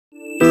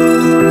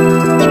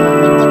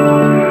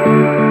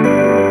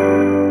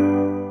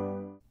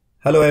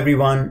Hello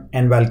everyone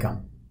and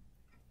welcome.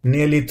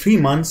 Nearly 3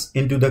 months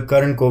into the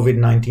current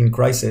COVID-19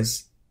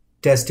 crisis,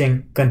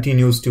 testing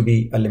continues to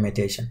be a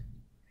limitation.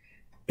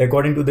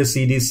 According to the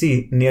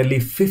CDC, nearly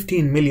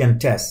 15 million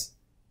tests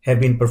have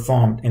been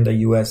performed in the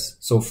US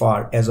so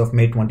far as of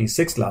May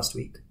 26 last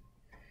week.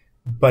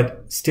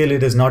 But still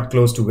it is not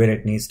close to where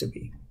it needs to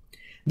be.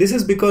 This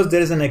is because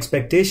there is an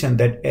expectation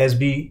that as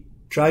we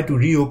try to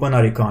reopen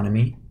our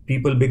economy,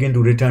 people begin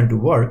to return to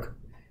work,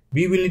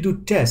 we will need to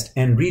test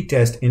and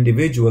retest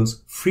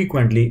individuals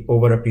frequently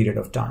over a period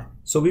of time.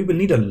 So we will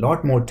need a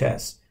lot more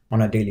tests on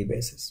a daily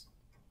basis.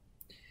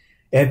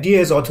 FDA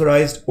has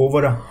authorized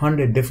over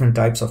 100 different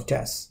types of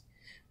tests,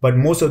 but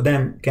most of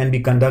them can be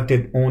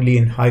conducted only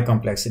in high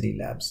complexity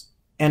labs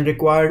and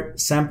require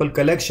sample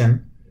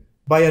collection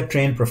by a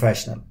trained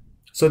professional.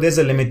 So there's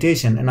a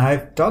limitation, and I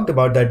have talked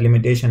about that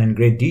limitation in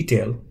great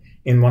detail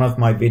in one of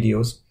my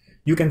videos.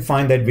 You can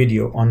find that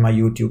video on my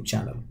YouTube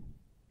channel.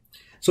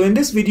 So in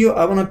this video,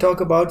 I want to talk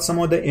about some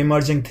of the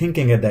emerging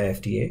thinking at the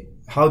FDA,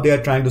 how they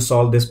are trying to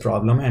solve this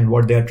problem and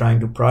what they are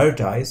trying to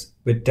prioritize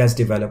with test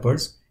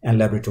developers and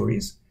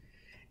laboratories.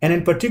 And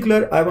in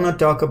particular, I want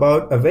to talk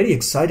about a very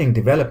exciting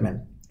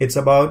development. It's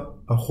about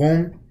a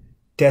home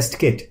test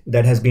kit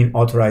that has been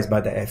authorized by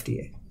the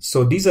FDA.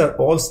 So these are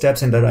all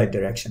steps in the right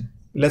direction.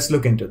 Let's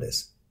look into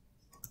this.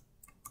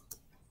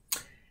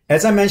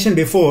 As I mentioned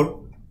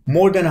before,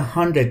 more than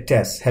 100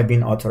 tests have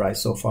been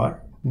authorized so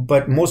far,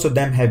 but most of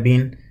them have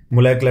been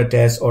molecular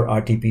tests or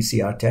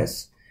RT-PCR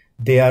tests.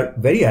 They are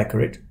very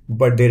accurate,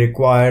 but they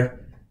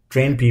require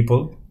trained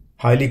people,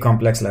 highly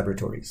complex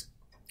laboratories.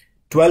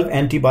 12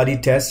 antibody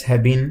tests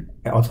have been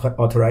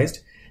authorized.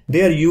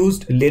 They are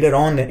used later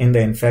on in the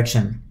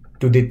infection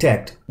to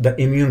detect the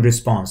immune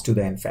response to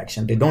the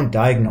infection. They don't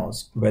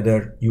diagnose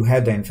whether you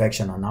have the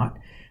infection or not,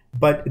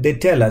 but they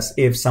tell us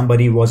if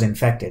somebody was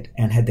infected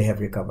and they have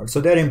recovered. So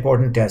they're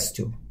important tests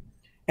too.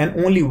 And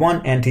only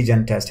one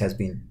antigen test has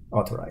been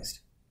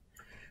authorized.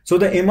 So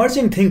the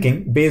emerging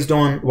thinking, based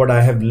on what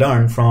I have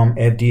learned from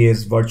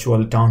FDA's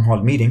virtual town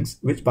hall meetings,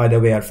 which by the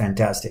way are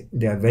fantastic.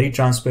 They are very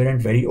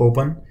transparent, very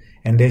open,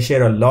 and they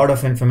share a lot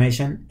of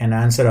information and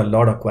answer a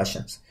lot of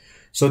questions.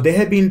 So they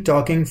have been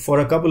talking for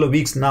a couple of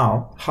weeks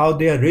now how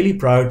they are really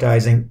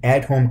prioritizing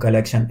at-home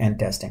collection and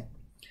testing.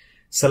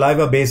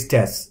 Saliva-based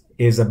tests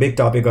is a big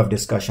topic of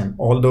discussion,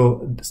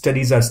 although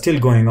studies are still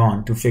going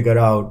on to figure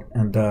out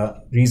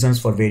the reasons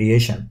for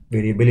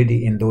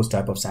variability in those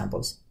type of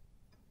samples.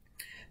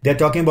 They're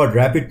talking about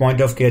rapid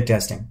point of care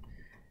testing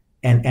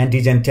and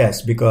antigen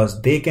tests because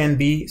they can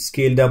be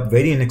scaled up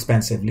very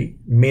inexpensively,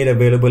 made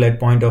available at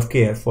point of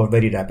care for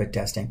very rapid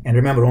testing. And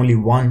remember, only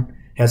one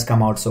has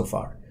come out so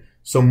far.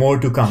 So more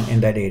to come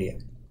in that area.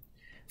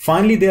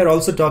 Finally, they are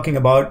also talking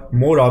about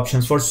more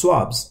options for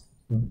swabs.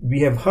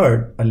 We have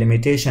heard a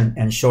limitation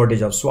and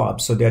shortage of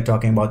swabs. So they're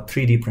talking about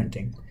 3D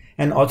printing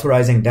and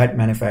authorizing that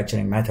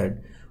manufacturing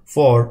method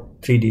for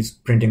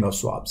 3D printing of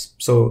swabs.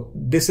 So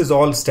this is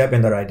all step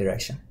in the right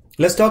direction.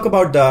 Let's talk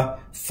about the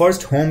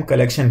first home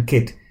collection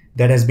kit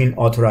that has been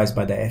authorized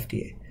by the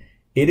FDA.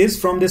 It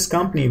is from this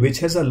company which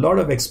has a lot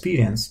of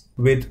experience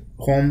with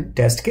home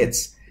test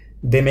kits.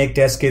 They make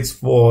test kits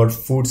for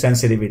food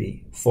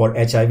sensitivity, for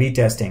HIV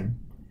testing,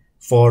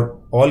 for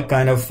all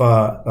kind of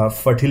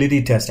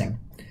fertility testing.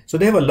 So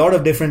they have a lot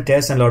of different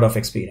tests and a lot of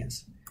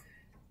experience.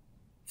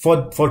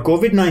 For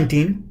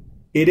COVID-19,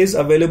 it is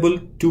available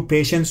to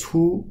patients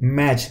who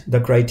match the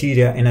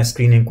criteria in a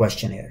screening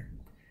questionnaire.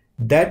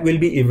 That will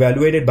be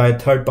evaluated by a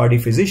third-party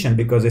physician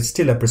because it's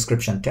still a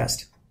prescription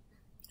test.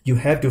 You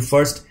have to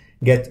first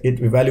get it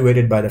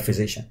evaluated by the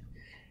physician.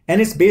 And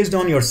it's based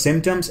on your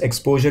symptoms,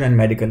 exposure, and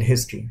medical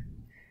history.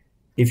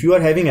 If you are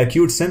having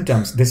acute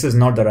symptoms, this is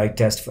not the right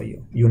test for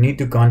you. You need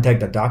to contact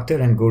the doctor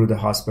and go to the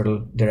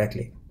hospital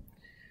directly.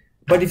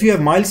 But if you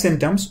have mild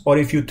symptoms, or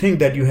if you think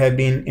that you have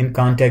been in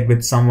contact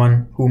with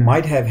someone who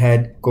might have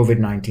had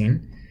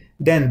COVID-19,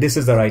 then this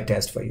is the right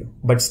test for you.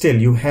 But still,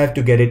 you have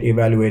to get it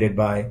evaluated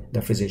by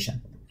the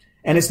physician.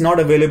 And it's not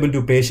available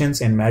to patients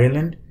in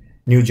Maryland,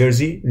 New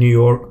Jersey, New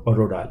York, or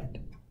Rhode Island.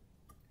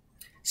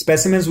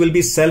 Specimens will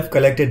be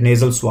self-collected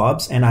nasal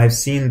swabs, and I've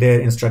seen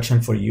their instruction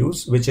for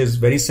use, which is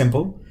very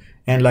simple.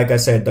 And like I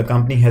said, the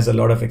company has a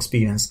lot of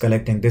experience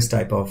collecting this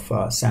type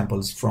of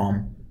samples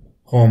from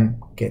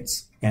home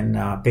kits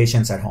and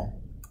patients at home.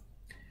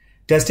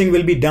 Testing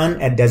will be done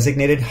at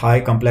designated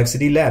high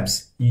complexity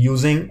labs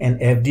using an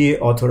FDA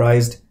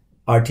authorized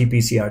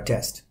RT-PCR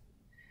test.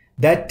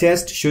 That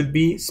test should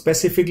be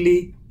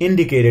specifically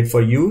indicated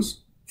for use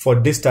for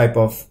this type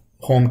of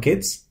home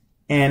kits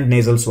and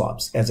nasal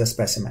swabs as a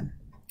specimen.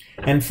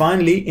 And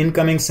finally,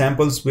 incoming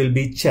samples will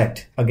be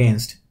checked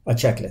against a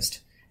checklist.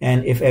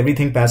 And if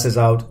everything passes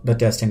out, the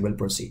testing will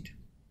proceed.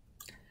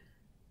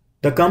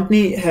 The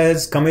company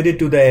has committed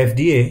to the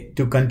FDA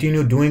to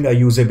continue doing a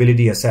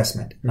usability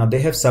assessment. Now they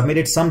have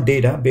submitted some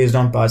data based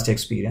on past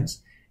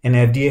experience, and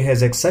FDA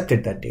has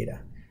accepted that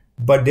data.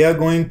 But they are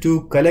going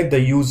to collect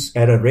the use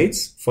error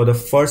rates for the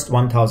first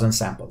 1,000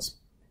 samples.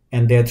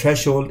 And their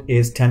threshold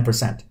is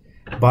 10%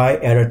 by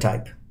error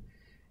type.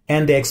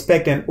 and they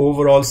expect an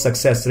overall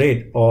success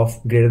rate of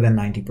greater than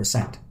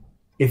 90%.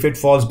 If it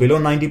falls below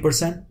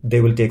 90%, they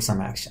will take some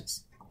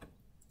actions.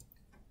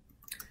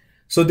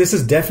 So this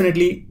is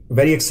definitely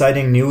very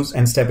exciting news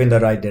and step in the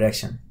right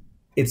direction.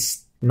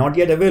 It's not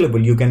yet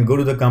available. You can go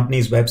to the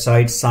company's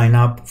website, sign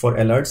up for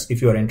alerts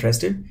if you are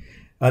interested.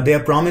 They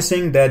are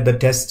promising that the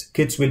test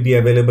kits will be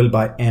available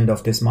by end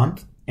of this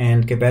month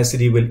and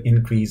capacity will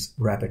increase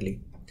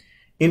rapidly.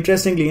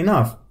 Interestingly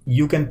enough,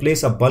 you can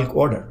place a bulk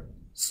order.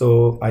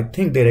 So I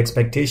think their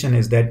expectation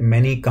is that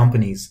many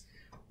companies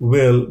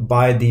will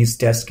buy these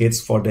test kits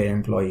for their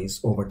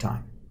employees over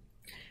time.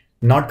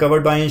 Not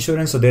covered by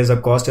insurance, so there's a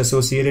cost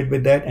associated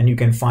with that, and you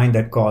can find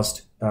that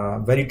cost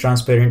very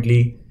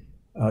transparently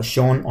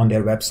shown on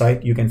their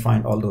website. You can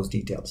find all those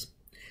details.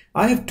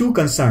 I have two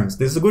concerns.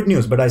 This is good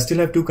news, but I still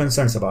have two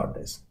concerns about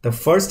this. The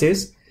first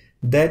is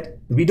that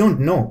we don't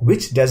know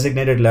which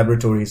designated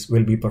laboratories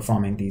will be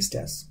performing these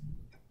tests.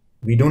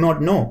 We do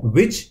not know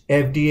which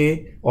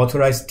FDA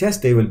authorized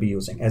test they will be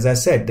using. As I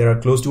said, there are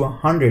close to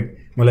 100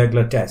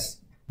 molecular tests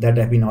that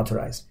have been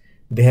authorized.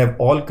 They have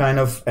all kind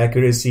of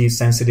accuracy,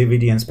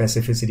 sensitivity, and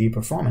specificity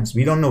performance.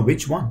 We don't know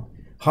which one.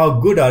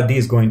 How good are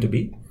these going to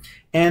be?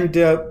 And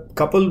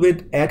coupled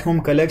with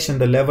at-home collection,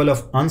 the level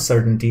of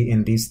uncertainty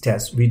in these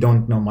tests, we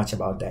don't know much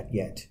about that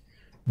yet.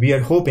 We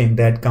are hoping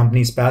that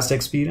companies' past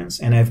experience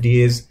and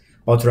FDA's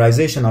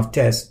authorization of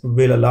tests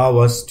will allow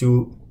us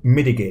to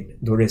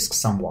mitigate the risk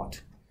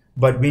somewhat.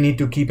 But we need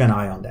to keep an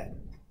eye on that.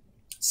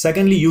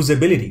 Secondly,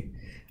 usability.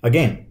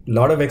 Again, a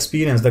lot of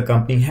experience the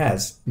company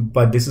has,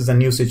 but this is a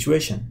new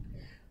situation.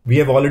 We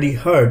have already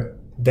heard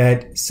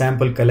that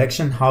sample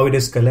collection, how it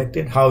is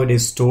collected, how it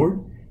is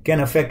stored, can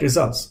affect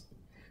results.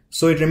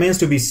 So it remains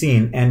to be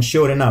seen, and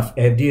sure enough,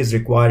 FDA is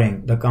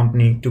requiring the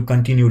company to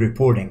continue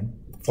reporting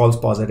false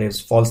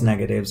positives, false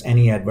negatives,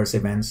 any adverse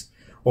events,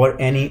 or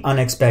any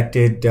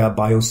unexpected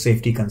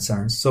biosafety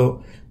concerns.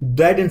 So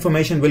that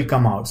information will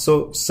come out.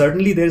 So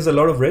certainly there is a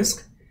lot of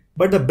risk,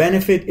 but the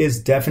benefit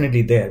is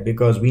definitely there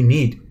because we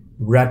need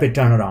rapid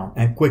turnaround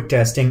and quick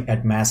testing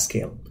at mass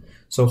scale.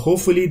 So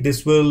hopefully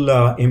this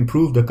will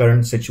improve the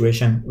current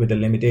situation with the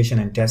limitation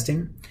in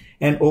testing.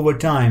 And over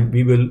time,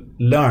 we will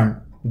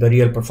learn the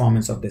real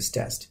performance of this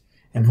test.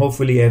 And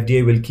hopefully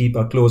FDA will keep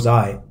a close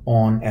eye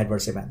on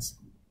adverse events.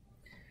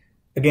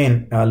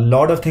 Again, a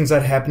lot of things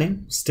are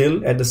happening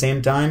still at the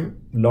same time,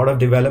 a lot of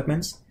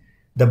developments.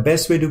 The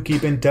best way to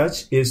keep in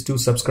touch is to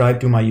subscribe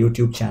to my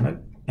YouTube channel,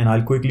 and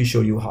I'll quickly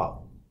show you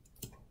how.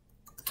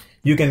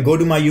 You can go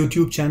to my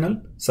YouTube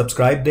channel,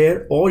 subscribe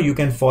there, or you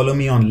can follow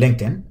me on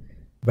LinkedIn.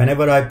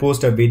 Whenever I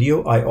post a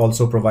video, I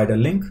also provide a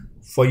link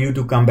for you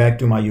to come back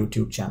to my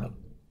YouTube channel.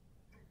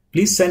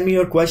 Please send me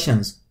your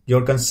questions,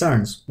 your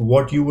concerns,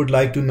 what you would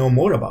like to know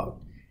more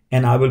about,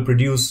 and I will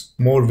produce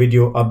more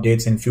video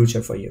updates in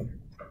future for you.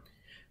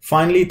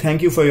 Finally,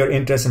 thank you for your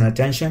interest and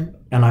attention,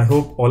 and I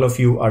hope all of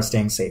you are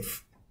staying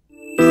safe.